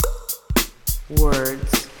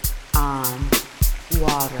Words on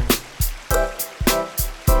Water.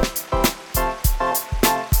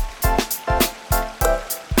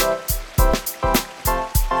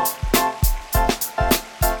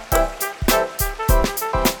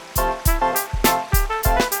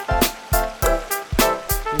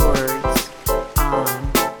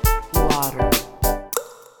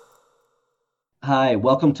 Hi,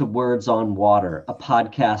 welcome to Words on Water, a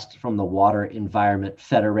podcast from the Water Environment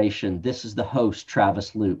Federation. This is the host,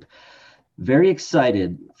 Travis Loop. Very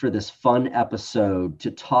excited for this fun episode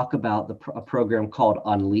to talk about a program called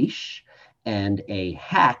Unleash and a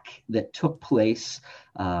hack that took place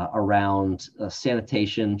around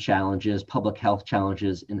sanitation challenges, public health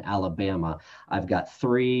challenges in Alabama. I've got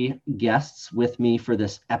three guests with me for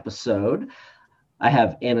this episode. I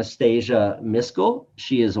have Anastasia Miskell.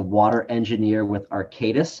 She is a water engineer with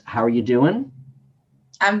Arcadis. How are you doing?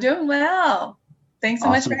 I'm doing well. Thanks so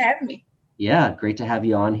much for having me. Yeah, great to have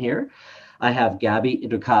you on here. I have Gabby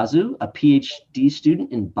Idokazu, a PhD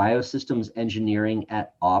student in biosystems engineering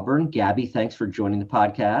at Auburn. Gabby, thanks for joining the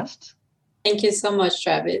podcast. Thank you so much,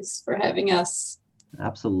 Travis, for having us.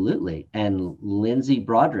 Absolutely. And Lindsay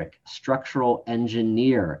Broderick, structural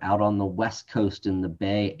engineer out on the West Coast in the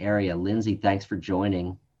Bay Area. Lindsay, thanks for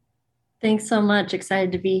joining. Thanks so much.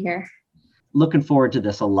 Excited to be here. Looking forward to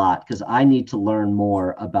this a lot because I need to learn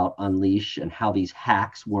more about Unleash and how these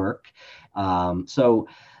hacks work. So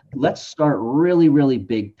let's start really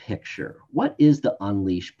big picture. What is the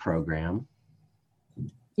Unleash program?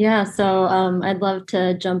 Yeah, so I'd love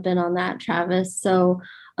to jump in on that, Travis. So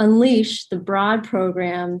Unleash, the broad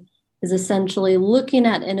program, is essentially looking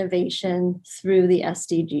at innovation through the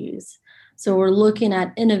SDGs. So we're looking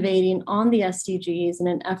at innovating on the SDGs in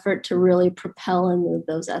an effort to really propel and move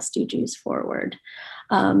those SDGs forward.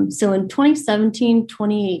 So in 2017,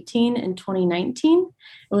 2018, and 2019,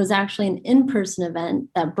 it was actually an in-person event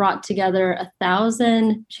that brought together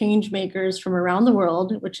 1,000 change makers from around the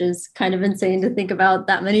world, which is kind of insane to think about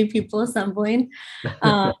that many people assembling.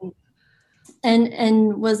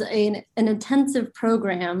 And was an intensive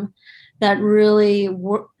program that really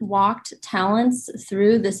walked talents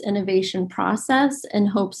through this innovation process in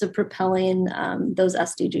hopes of propelling those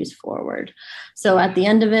SDGs forward. So at the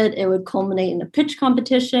end of it, it would culminate in a pitch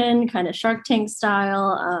competition, kind of Shark Tank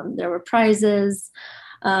style. There were prizes.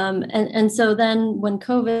 And so then when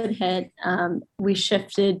COVID hit, we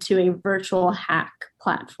shifted to a virtual hack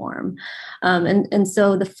platform. And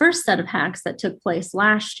so the first set of hacks that took place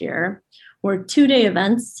last year were 2-day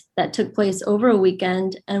events that took place over a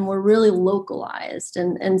weekend and were really localized.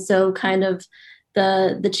 And so kind of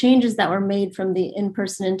the changes that were made from the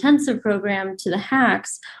in-person intensive program to the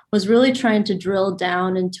hacks was really trying to drill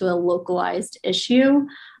down into a localized issue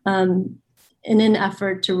in an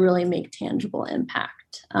effort to really make tangible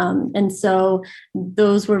impact. And so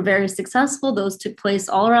those were very successful. Those took place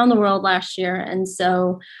all around the world last year. And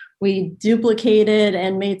so we duplicated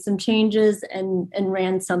and made some changes and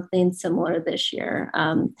ran something similar this year.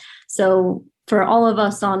 So for all of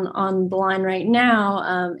us on the line right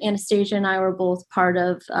now, Anastasia and I were both part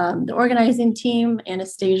of the organizing team.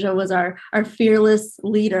 Anastasia was our fearless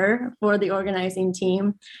leader for the organizing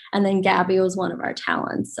team. And then Gabby was one of our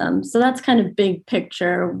talents. So that's kind of big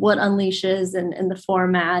picture, what Unleash is and the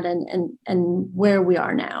format and where we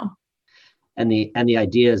are now. And the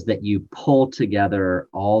idea is that you pull together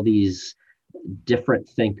all these different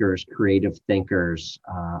thinkers, creative thinkers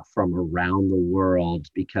from around the world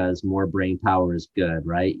because more brain power is good,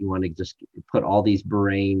 right? You want to just put all these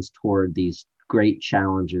brains toward these great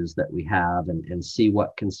challenges that we have and see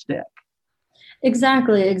what can stick.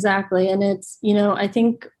 Exactly. And it's, I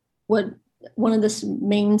think one of the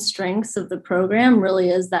main strengths of the program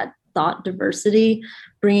really is that thought diversity,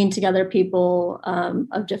 bringing together people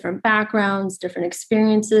of different backgrounds, different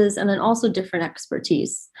experiences, and then also different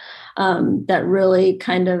expertise that really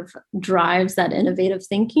kind of drives that innovative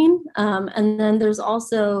thinking. And then there's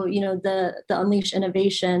also, the Unleash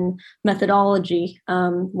Innovation methodology,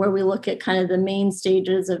 where we look at kind of the main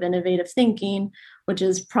stages of innovative thinking, which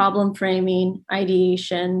is problem framing,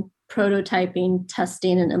 ideation, prototyping,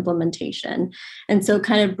 testing, and implementation. And so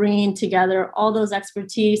kind of bringing together all those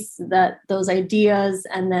expertise, those ideas,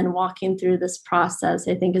 and then walking through this process,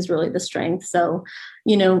 I think is really the strength. So,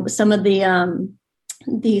 some of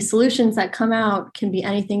the solutions that come out can be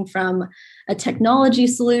anything from a technology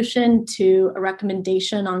solution to a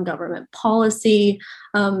recommendation on government policy,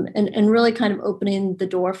 and really kind of opening the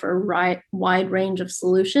door for a wide range of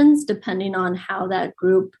solutions, depending on how that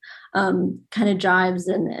group kind of jives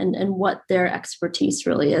and what their expertise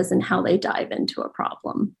really is and how they dive into a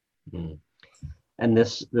problem. Mm. And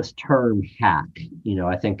this term hack,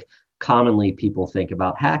 I think commonly people think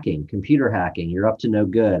about hacking, computer hacking. You're up to no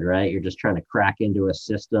good, right? You're just trying to crack into a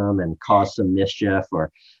system and cause some mischief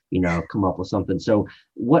or, come up with something. So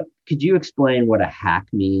what could you explain what a hack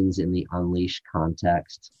means in the Unleash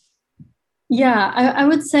context? Yeah, I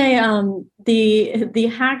would say the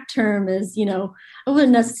hack term is, I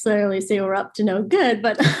wouldn't necessarily say we're up to no good,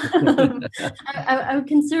 but I would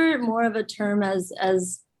consider it more of a term as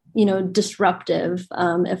disruptive,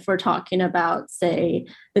 if we're talking about, say,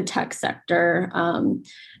 the tech sector.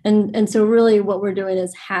 And so really what we're doing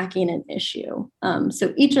is hacking an issue.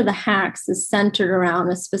 So each of the hacks is centered around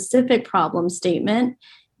a specific problem statement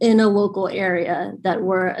in a local area that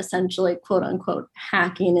we're essentially, quote unquote,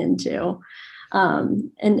 hacking into.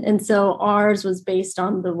 And so ours was based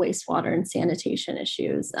on the wastewater and sanitation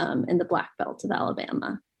issues in the Black Belt of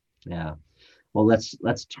Alabama. Yeah. Well,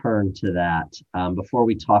 let's turn to that. Before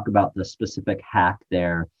we talk about the specific hack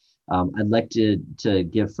there, I'd like to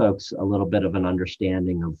give folks a little bit of an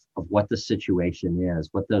understanding of what the situation is,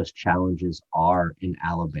 what those challenges are in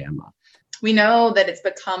Alabama. We know that it's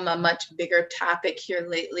become a much bigger topic here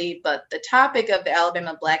lately, but the topic of the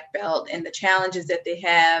Alabama Black Belt and the challenges that they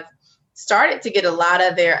have started to get a lot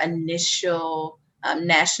of their initial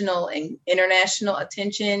national and international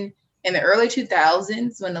attention in the early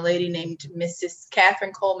 2000s, when a lady named Mrs.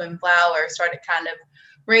 Catherine Coleman Flower started kind of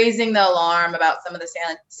raising the alarm about some of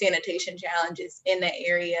the sanitation challenges in the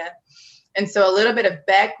area. And so a little bit of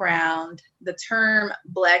background, the term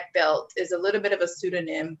Black Belt is a little bit of a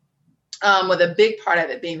pseudonym, with a big part of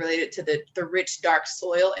it being related to the rich, dark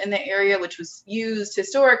soil in the area, which was used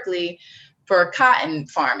historically for cotton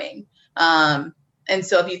farming. And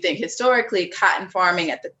so if you think historically, cotton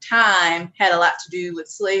farming at the time had a lot to do with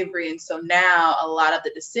slavery. And so now a lot of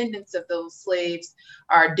the descendants of those slaves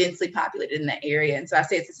are densely populated in that area. And so I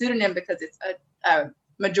say it's a pseudonym because it's a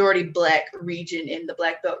majority Black region in the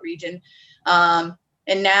Black Belt region. And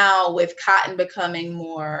now with cotton becoming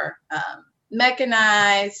more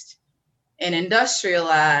mechanized and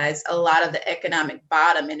industrialized, a lot of the economic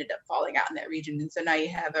bottom ended up falling out in that region. And so now you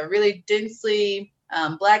have a really densely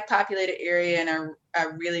Black populated area and a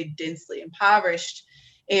really densely impoverished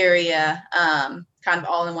area, kind of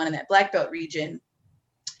all in one in that Black Belt region.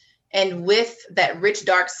 And with that rich,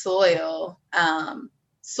 dark soil,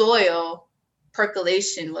 soil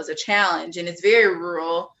percolation was a challenge, and it's very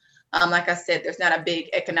rural. Like I said, there's not a big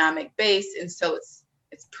economic base, and so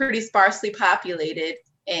it's pretty sparsely populated,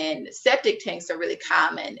 and septic tanks are really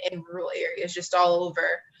common in rural areas just all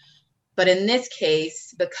over. But in this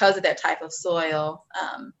case, because of that type of soil,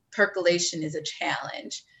 percolation is a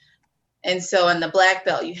challenge. And so in the Black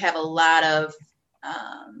Belt, you have a lot of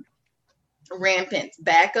rampant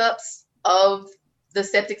backups of the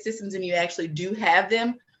septic systems, and you actually do have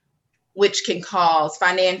them, which can cause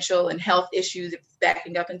financial and health issues if it's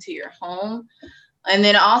backing up into your home. And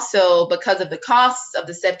then also because of the costs of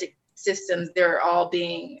the septic systems,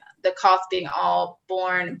 the costs being all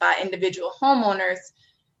borne by individual homeowners,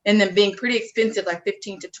 and then being pretty expensive, like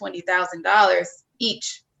 $15,000 to $20,000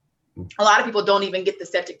 each. A lot of people don't even get the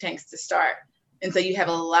septic tanks to start. And so you have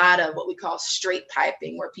a lot of what we call straight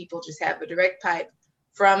piping, where people just have a direct pipe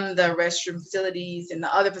from the restroom facilities and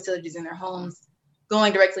the other facilities in their homes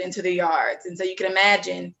going directly into their yards. And so you can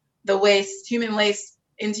imagine the waste, human waste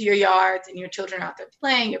into your yards, and your children out there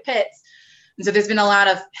playing, your pets. And so there's been a lot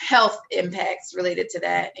of health impacts related to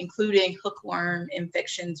that, including hookworm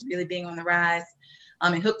infections really being on the rise.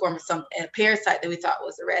 And hookworm is a parasite that we thought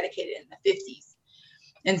was eradicated in the 50s.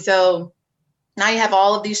 And so now you have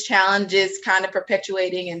all of these challenges kind of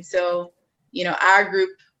perpetuating. And so, our group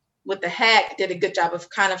with the hack did a good job of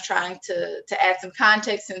kind of trying to add some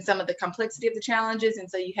context and some of the complexity of the challenges. And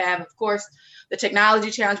so you have, of course, the technology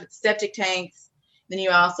challenge with the septic tanks. Then you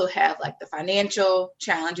also have like the financial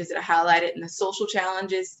challenges that are highlighted, and the social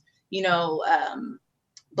challenges.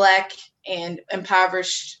 Black and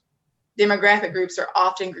impoverished demographic groups are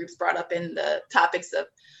often groups brought up in the topics of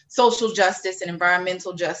social justice and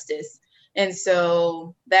environmental justice. And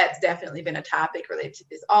so that's definitely been a topic related to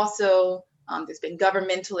this. Also, there's been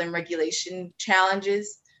governmental and regulation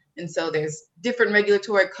challenges. And so there's different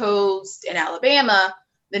regulatory codes in Alabama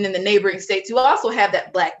than in the neighboring states who also have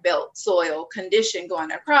that Black Belt soil condition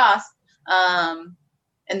going across. And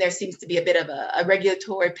there seems to be a bit of a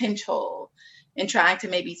regulatory pinch hole in trying to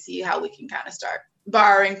maybe see how we can kind of start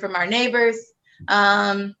borrowing from our neighbors.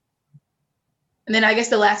 And then I guess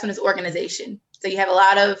the last one is organization. So you have a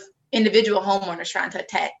lot of individual homeowners trying to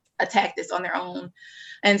attack this on their own.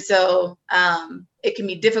 And so it can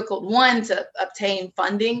be difficult, one, to obtain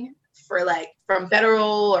funding from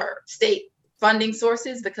federal or state funding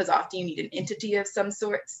sources, because often you need an entity of some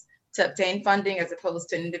sorts to obtain funding as opposed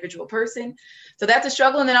to an individual person. So that's a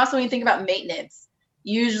struggle. And then also when you think about maintenance,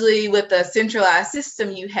 usually with a centralized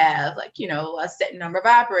system, you have like, a set number of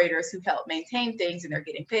operators who help maintain things and they're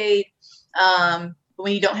getting paid. But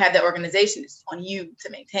when you don't have that organization, it's on you to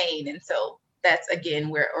maintain. And so that's, again,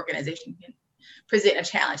 where organization can present a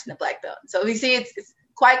challenge in the Black Belt. So we see it's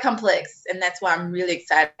quite complex. And that's why I'm really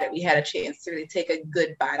excited that we had a chance to really take a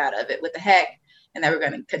good bite out of it with the hack, and that we're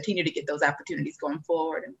going to continue to get those opportunities going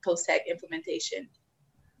forward and post-hack implementation.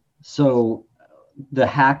 So the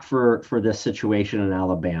hack for this situation in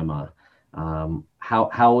Alabama,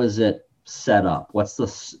 how is it set up? What's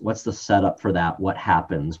the setup for that? What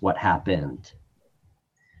happens? What happened?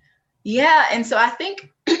 Yeah, and so I think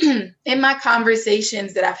in my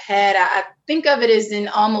conversations that I've had, I think of it as in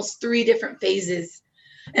almost 3 different phases.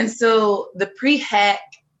 And so the pre-hack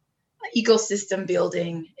ecosystem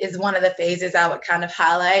building is one of the phases I would kind of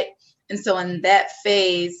highlight. And so in that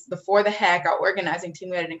phase, before the hack, our organizing team,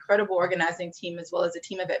 we had an incredible organizing team, as well as a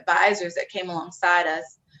team of advisors that came alongside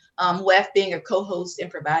us, WEF being a co-host and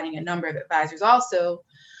providing a number of advisors also.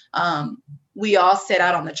 We all set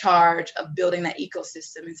out on the charge of building that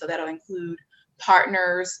ecosystem. And so that'll include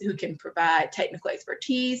partners who can provide technical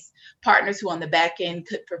expertise, partners who on the back end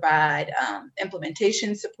could provide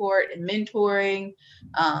implementation support and mentoring,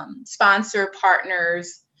 sponsor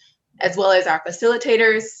partners, as well as our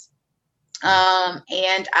facilitators,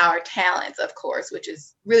 and our talents, of course, which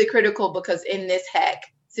is really critical because in this hack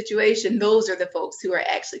situation, those are the folks who are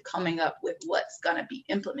actually coming up with what's going to be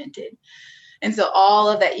implemented. And so all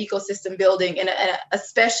of that ecosystem building, and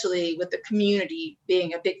especially with the community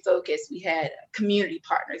being a big focus, we had community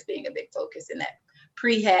partners being a big focus in that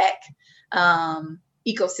pre-hack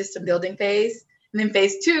ecosystem building phase. And then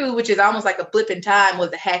phase 2, which is almost like a blip in time,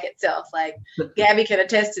 was the hack itself. Like Gabby can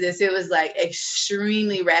attest to this. It was like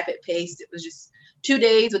extremely rapid paced. It was just 2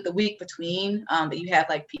 days with the week between. But you have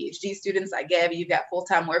like PhD students like Gabby, you've got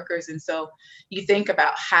full-time workers. And so you think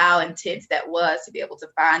about how intense that was to be able to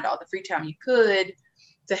find all the free time you could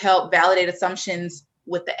to help validate assumptions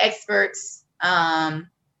with the experts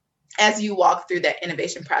as you walk through that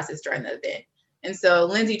innovation process during the event. And so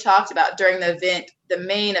Lindsay talked about during the event, the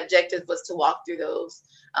main objective was to walk through those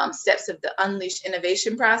steps of the Unleash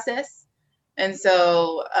innovation process. And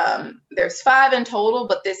so there's 5 in total,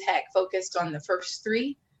 but this hack focused on the first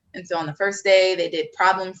 3. And so on the first day, they did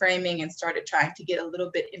problem framing and started trying to get a little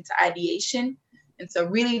bit into ideation. And so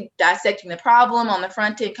really dissecting the problem on the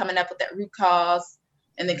front end, coming up with that root cause,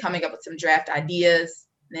 and then coming up with some draft ideas.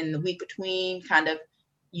 And then the week between, kind of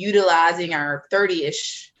utilizing our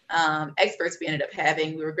 30-ish experts we ended up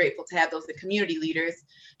having. We were grateful to have those, the community leaders,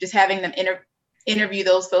 just having them interview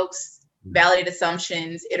those folks, validate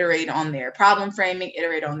assumptions, iterate on their problem framing,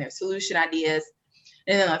 iterate on their solution ideas.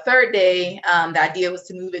 And then on the third day, the idea was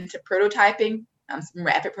to move into prototyping, some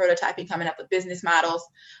rapid prototyping, coming up with business models.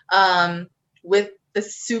 With the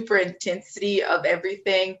super intensity of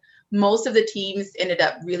everything, most of the teams ended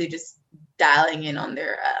up really just dialing in on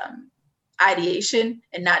their ideation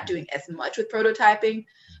and not doing as much with prototyping.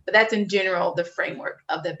 But that's in general the framework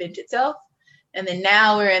of the event itself. And then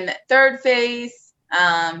now we're in that third phase,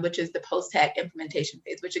 which is the post-hack implementation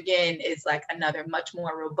phase, which again is like another much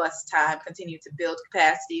more robust time, continue to build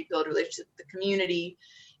capacity, build relationships with the community,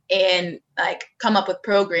 and like come up with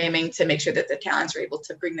programming to make sure that the talents are able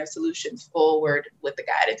to bring their solutions forward with the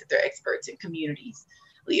guidance of their experts and communities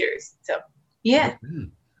leaders. So yeah.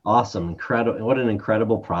 Awesome. Incredible. What an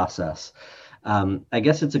incredible process. I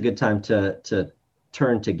guess it's a good time to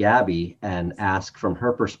turn to Gabby and ask from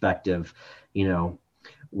her perspective,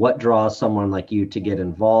 what draws someone like you to get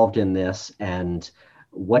involved in this, and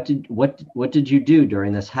what did you do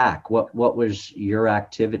during this hack? What was your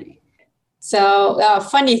activity? So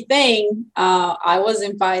funny thing, I was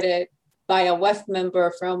invited by a WEF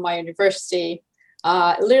member from my university,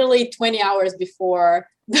 literally 20 hours before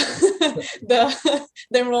the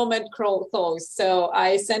enrollment closed. So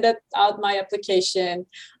I sent out my application,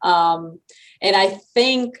 and I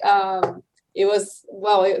think it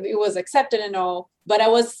was accepted and all, but I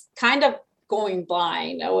was kind of going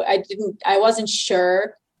blind. I wasn't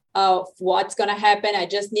sure of what's going to happen. I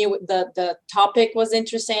just knew the topic was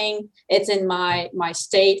interesting. It's in my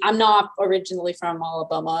state. I'm not originally from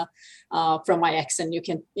Alabama, from my accent,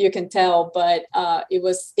 you can tell, but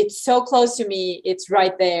it's so close to me. It's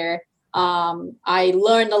right there. I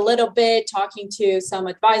learned a little bit talking to some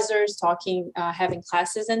advisors, having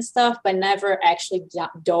classes and stuff, but never actually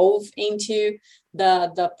dove into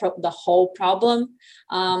the whole problem.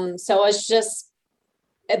 So it's just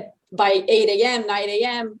by 8 a.m., 9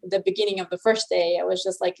 a.m., the beginning of the first day, I was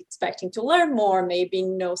just like expecting to learn more, maybe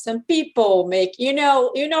know some people, you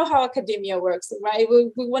know how academia works, right?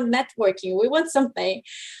 We want networking, we want something.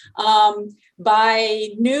 By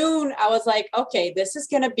noon, I was like, okay, this is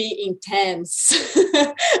going to be intense.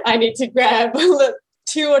 I need to grab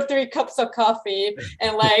 2 or 3 cups of coffee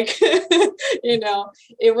and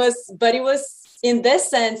it was in this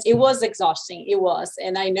sense, it was exhausting. It was.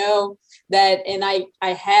 And I know that, and I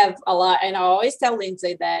have a lot, and I always tell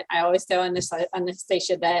Lindsay that, I always tell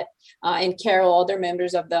Anastasia that, and Carol, other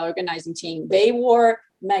members of the organizing team, they were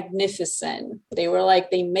magnificent. They were like,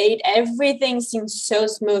 they made everything seem so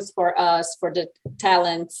smooth for us, for the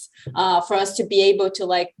talents, for us to be able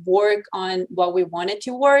to work on what we wanted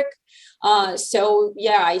to work. So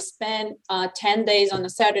yeah, I spent 10 days on a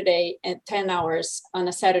Saturday and 10 hours on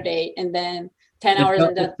a Saturday, and then 10 hours.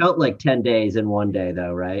 It felt like 10 days in one day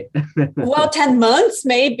though, right? Well, 10 months,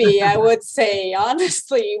 maybe, I would say.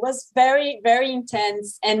 Honestly, it was very, very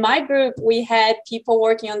intense. And my group, we had people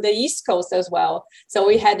working on the East Coast as well. So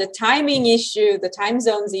we had the timing issue, the time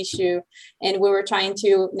zones issue, and we were trying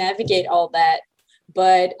to navigate all that.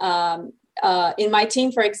 But in my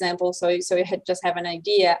team, for example, so you just have an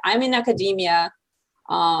idea, I'm in academia,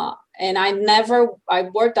 and I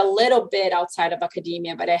worked a little bit outside of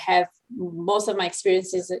academia, but I have most of my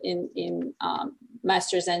experiences in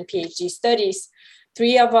master's and PhD studies.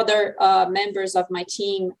 3 of other members of my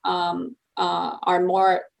team are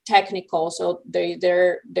more technical. So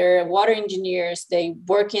they're water engineers. They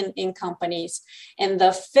work in companies. And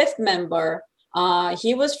the 5th member,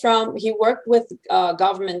 he worked with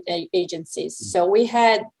government agencies. So we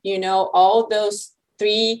had, all those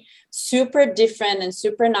 3 super different and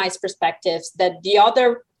super nice perspectives that the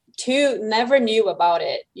other 2 never knew about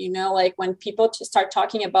it. When people start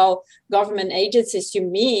talking about government agencies to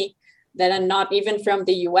me that are not even from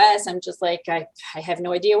the US, I'm just like, I have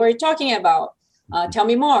no idea what you're talking about. Tell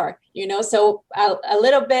me more, so a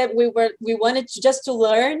little bit we wanted just to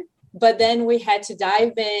learn, but then we had to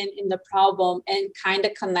dive in the problem and kind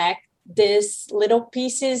of connect these little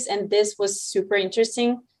pieces. And this was super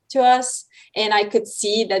interesting to us. And I could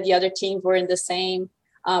see that the other teams were in the same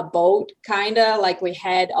boat, kind of like we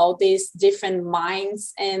had all these different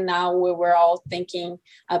minds, and now we were all thinking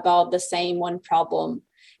about the same one problem.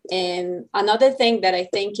 And another thing that I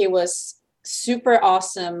think it was super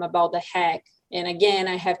awesome about the hack, and again,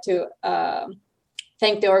 I have to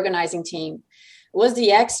thank the organizing team, was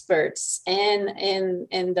the experts and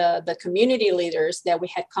the community leaders that we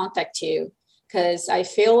had contact to. Because I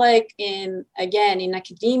feel like in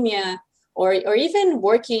academia or even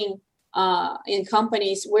working in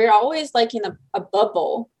companies, we're always in a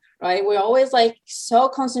bubble, right? We're always so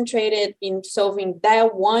concentrated in solving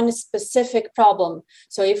that one specific problem.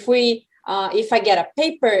 So if I get a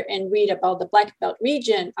paper and read about the Black Belt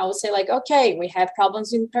region, I would say okay, we have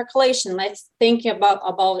problems in percolation. Let's think about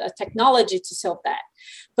a technology to solve that.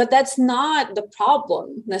 But that's not the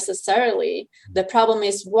problem necessarily. The problem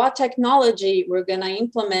is what technology we're going to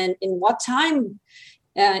implement, in what time,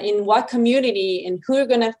 in what community, and who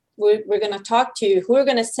we're going to talk to, who we're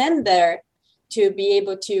going to send there to be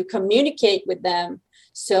able to communicate with them.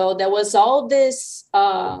 So there was all this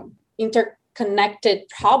interconnected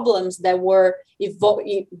problems that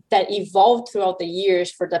evolved throughout the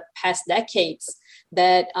years for the past decades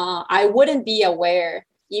that I wouldn't be aware,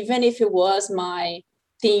 even if it was my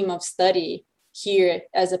theme of study here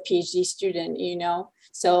as a PhD student,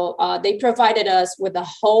 So they provided us with the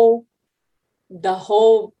whole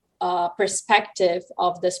perspective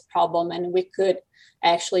of this problem, and we could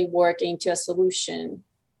actually work into a solution.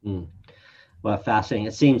 Well, fascinating.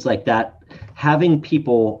 It seems like that having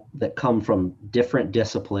people that come from different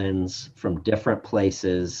disciplines, from different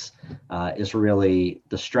places, is really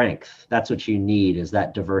the strength. That's what you need, is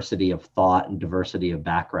that diversity of thought and diversity of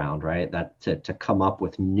background, right? That to come up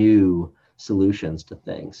with new solutions to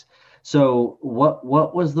things. So what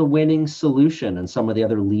was the winning solution and some of the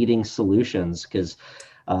other leading solutions? Because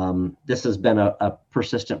this has been a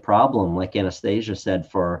persistent problem, like Anastasia said,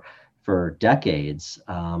 for decades,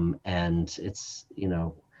 and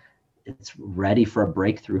it's ready for a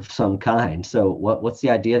breakthrough of some kind. So what's the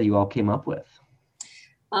idea that you all came up with?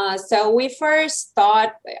 So we first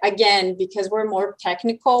thought, again, because we're more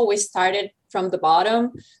technical, we started from the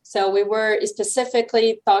bottom. So we were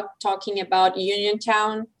specifically talking about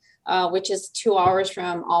Uniontown, which is 2 hours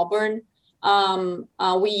from Auburn.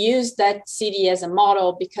 We used that city as a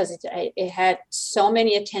model because it had so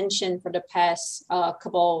many attention for the past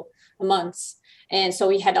couple months, and so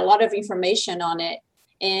we had a lot of information on it.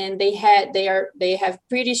 And they have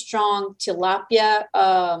pretty strong tilapia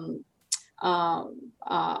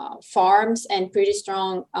farms and pretty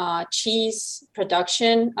strong cheese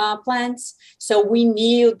production plants. So we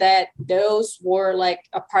knew that those were like,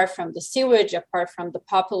 apart from the sewage, apart from the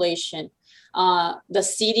population, the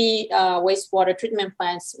city wastewater treatment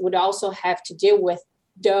plants would also have to deal with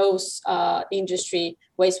those industry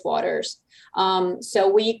wastewaters. So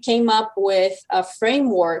we came up with a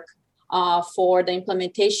framework for the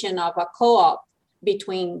implementation of a co-op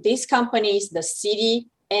between these companies, the city,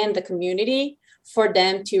 and the community, for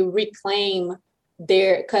them to reclaim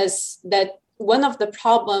because that one of the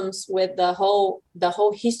problems with the whole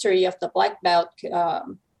history of the Black Belt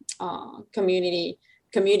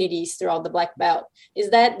communities throughout the Black Belt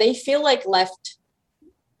is that they feel like left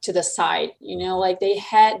to the side, like they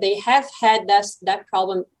have had that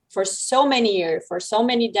problem for so many years, for so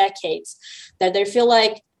many decades, that they feel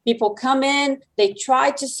like people come in, they try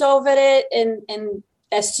to solve it, and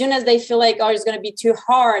as soon as they feel like, oh, it's going to be too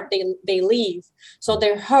hard, they leave. So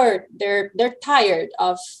they're hurt. They're tired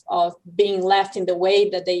of being left in the way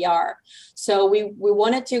that they are. So we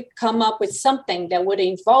wanted to come up with something that would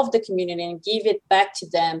involve the community and give it back to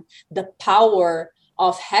them the power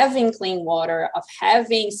of having clean water, of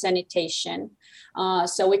having sanitation.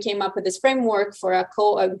 So we came up with this framework for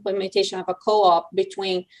implementation of a co-op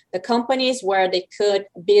between the companies, where they could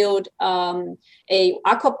build a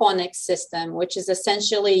aquaponics system, which is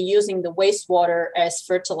essentially using the wastewater as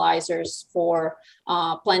fertilizers for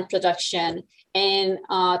plant production, and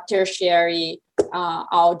tertiary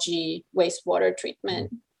algae wastewater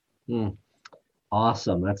treatment.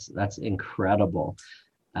 Awesome. That's incredible.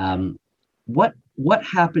 What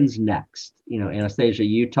happens next? Anastasia,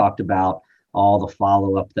 you talked about all the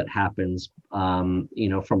follow-up that happens,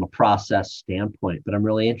 from a process standpoint, but I'm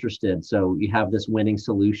really interested. So you have this winning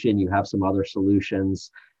solution, you have some other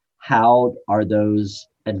solutions. How are those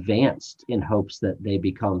advanced in hopes that they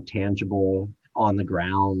become tangible, on the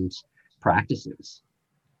ground practices?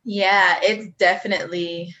 Yeah, it's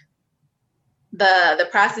definitely, the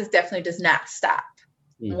process definitely does not stop.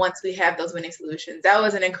 Once we have those winning solutions. That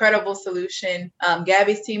was an incredible solution.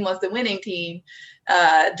 Gabby's team was the winning team,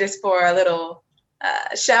 just for a little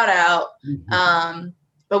shout out.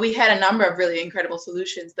 But we had a number of really incredible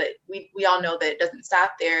solutions, but we all know that it doesn't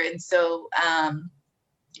stop there. And so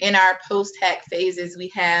in our post-hack phases, we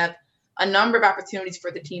have a number of opportunities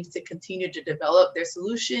for the teams to continue to develop their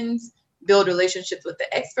solutions, build relationships with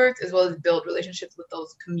the experts, as well as build relationships with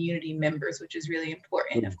those community members, which is really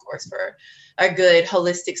important, of course, for a good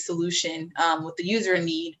holistic solution with the user in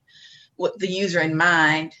need, with the user in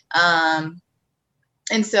mind. And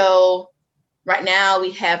so right now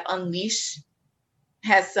we have Unleash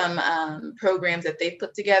has some programs that they've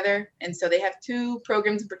put together. And so they have two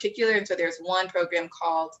programs in particular. And so there's one program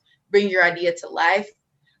called Bring Your Idea to Life.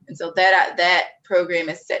 And so that program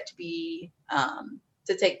is set to be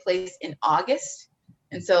to take place in August.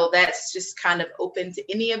 And so that's just kind of open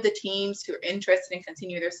to any of the teams who are interested in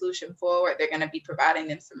continuing their solution forward. They're going to be providing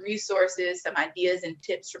them some resources, some ideas and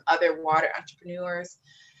tips from other water entrepreneurs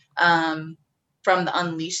from the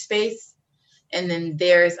Unleash space. And then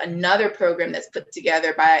there's another program that's put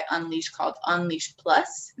together by Unleash called Unleash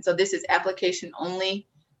Plus. And so this is application only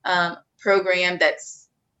program that's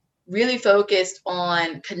really focused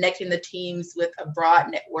on connecting the teams with a broad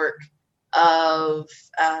network of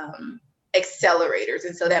accelerators.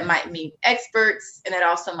 And so that might mean experts, and that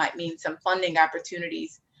also might mean some funding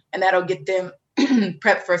opportunities, and that'll get them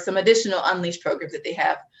prepped for some additional Unleash programs that they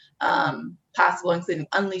have possible, including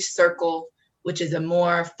Unleash Circle, which is a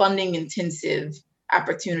more funding intensive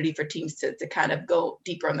opportunity for teams to kind of go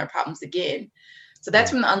deeper on their problems again. So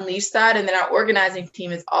that's from the Unleash side. And then our organizing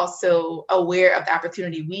team is also aware of the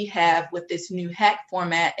opportunity we have with this new hack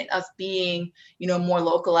format and us being, more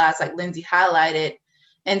localized, like Lindsay highlighted.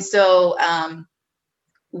 And so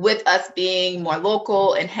with us being more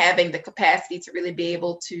local and having the capacity to really be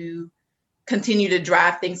able to continue to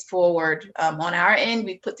drive things forward on our end,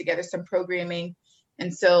 we put together some programming.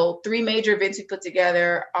 And so 3 major events we put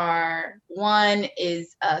together are, one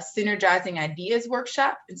is a Synergizing Ideas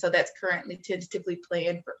workshop. And so that's currently tentatively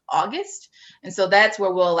planned for August. And so that's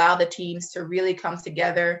where we'll allow the teams to really come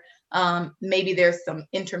together. Maybe there's some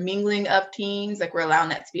intermingling of teams, like we're allowing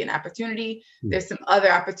that to be an opportunity. There's some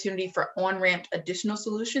other opportunity for on-ramped additional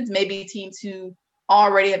solutions, maybe teams who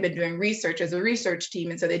already have been doing research as a research team.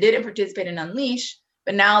 And so they didn't participate in Unleash,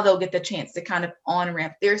 but now they'll get the chance to kind of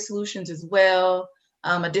on-ramp their solutions as well.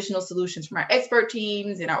 Additional solutions from our expert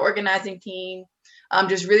teams and our organizing team,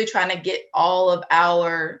 just really trying to get all of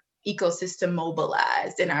our ecosystem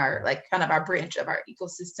mobilized and our, like, kind of our branch of our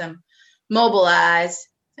ecosystem mobilized.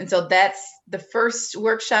 And so that's the first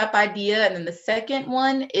workshop idea. And then the second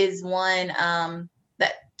one is one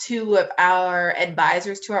that two of our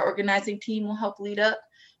advisors to our organizing team will help lead up.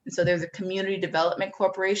 And so there's a community development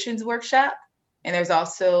corporations workshop, and there's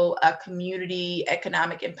also a community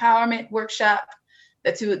economic empowerment workshop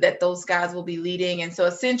that those guys will be leading. And so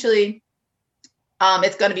essentially,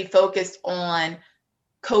 it's going to be focused on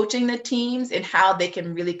coaching the teams and how they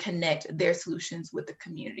can really connect their solutions with the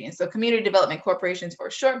community. And so community development corporations, for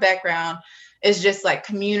a short background, is just like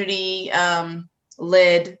community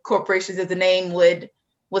led corporations, as the name would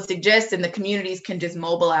suggest, and the communities can just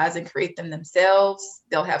mobilize and create them themselves.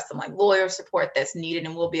 They'll have some like lawyer support that's needed,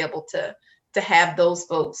 and we'll be able to have those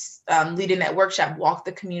folks leading that workshop walk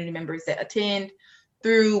the community members that attend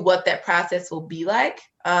through what that process will be like.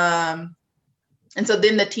 And so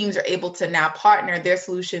then the teams are able to now partner their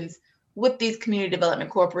solutions with these community development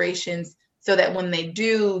corporations, so that when they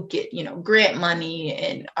do get, grant money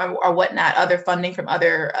and or whatnot, other funding from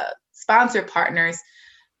other sponsor partners,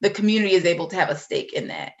 the community is able to have a stake in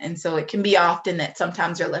that. And so it can be often that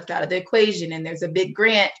sometimes they're left out of the equation, and there's a big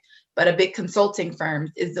grant, but a big consulting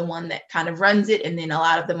firm is the one that kind of runs it. And then a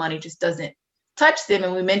lot of the money just doesn't touch them.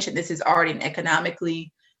 And we mentioned this is already an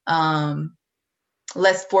economically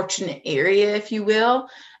less fortunate area, if you will.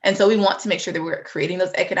 And so we want to make sure that we're creating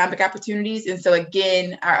those economic opportunities. And so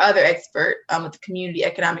again, our other expert with the community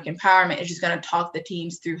economic empowerment is just going to talk the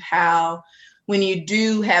teams through how, when you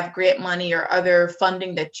do have grant money or other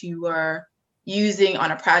funding that you are using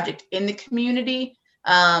on a project in the community,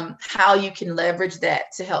 how you can leverage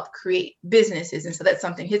that to help create businesses. And so that's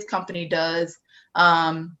something his company does.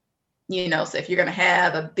 So if you're going to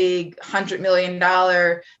have a big $100 million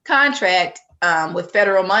contract with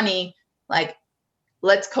federal money, like,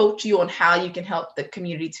 let's coach you on how you can help the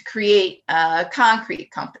community to create a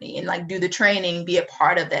concrete company and like do the training, be a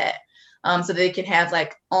part of that, so they can have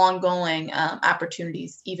like ongoing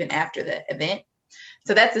opportunities even after the event.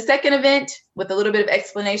 So that's the second event with a little bit of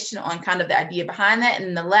explanation on kind of the idea behind that.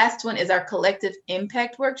 And the last one is our collective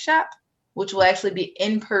impact workshop, which will actually be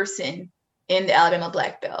in person in the Alabama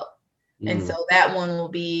Black Belt. And so that one will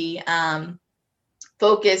be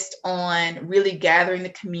focused on really gathering the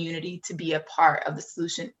community to be a part of the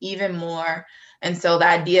solution even more. And so the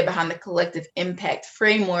idea behind the collective impact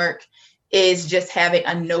framework is just having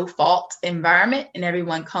a no fault environment, and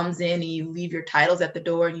everyone comes in and you leave your titles at the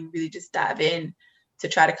door and you really just dive in to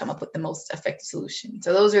try to come up with the most effective solution.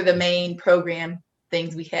 So those are the main program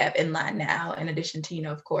things we have in line now, in addition to,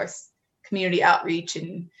 of course, community outreach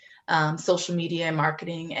and social media and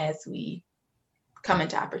marketing as we come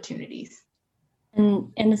into opportunities.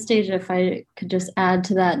 And Anastasia, if I could just add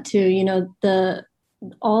to that too,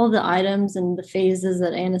 all the items and the phases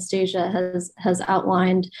that Anastasia has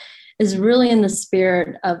outlined is really in the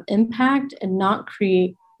spirit of impact and not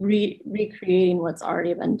recreating what's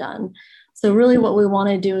already been done. So really what we want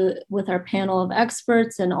to do with our panel of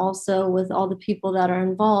experts and also with all the people that are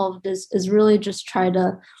involved is really just try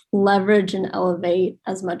to leverage and elevate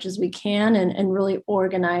as much as we can and really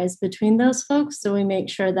organize between those folks. So we make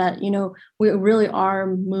sure that, we really are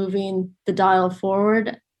moving the dial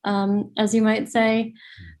forward, as you might say,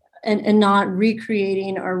 and not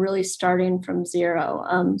recreating or really starting from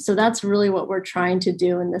zero. So that's really what we're trying to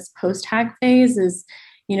do in this post-hack phase is,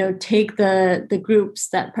 take the groups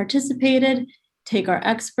that participated, take our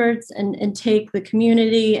experts and take the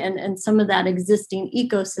community and some of that existing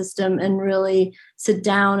ecosystem and really sit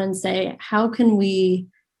down and say, how can we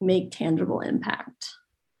make tangible impact?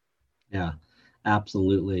 Yeah,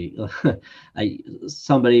 absolutely.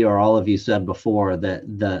 Somebody or all of you said before that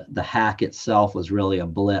the hack itself was really a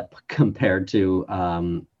blip compared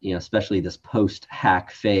to, especially this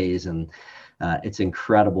post-hack phase. And it's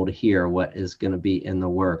incredible to hear what is going to be in the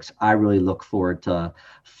works. I really look forward to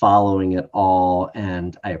following it all.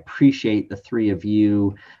 And I appreciate the three of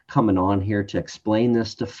you coming on here to explain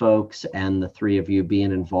this to folks, and the three of you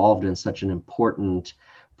being involved in such an important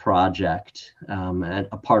project and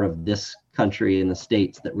a part of this country and the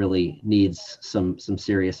states that really needs some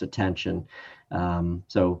serious attention.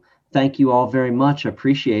 So thank you all very much. I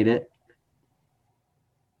appreciate it.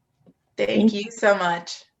 Thank you so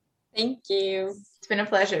much. Thank you. It's been a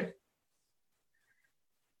pleasure.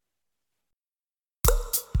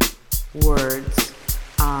 Words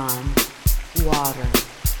on Water.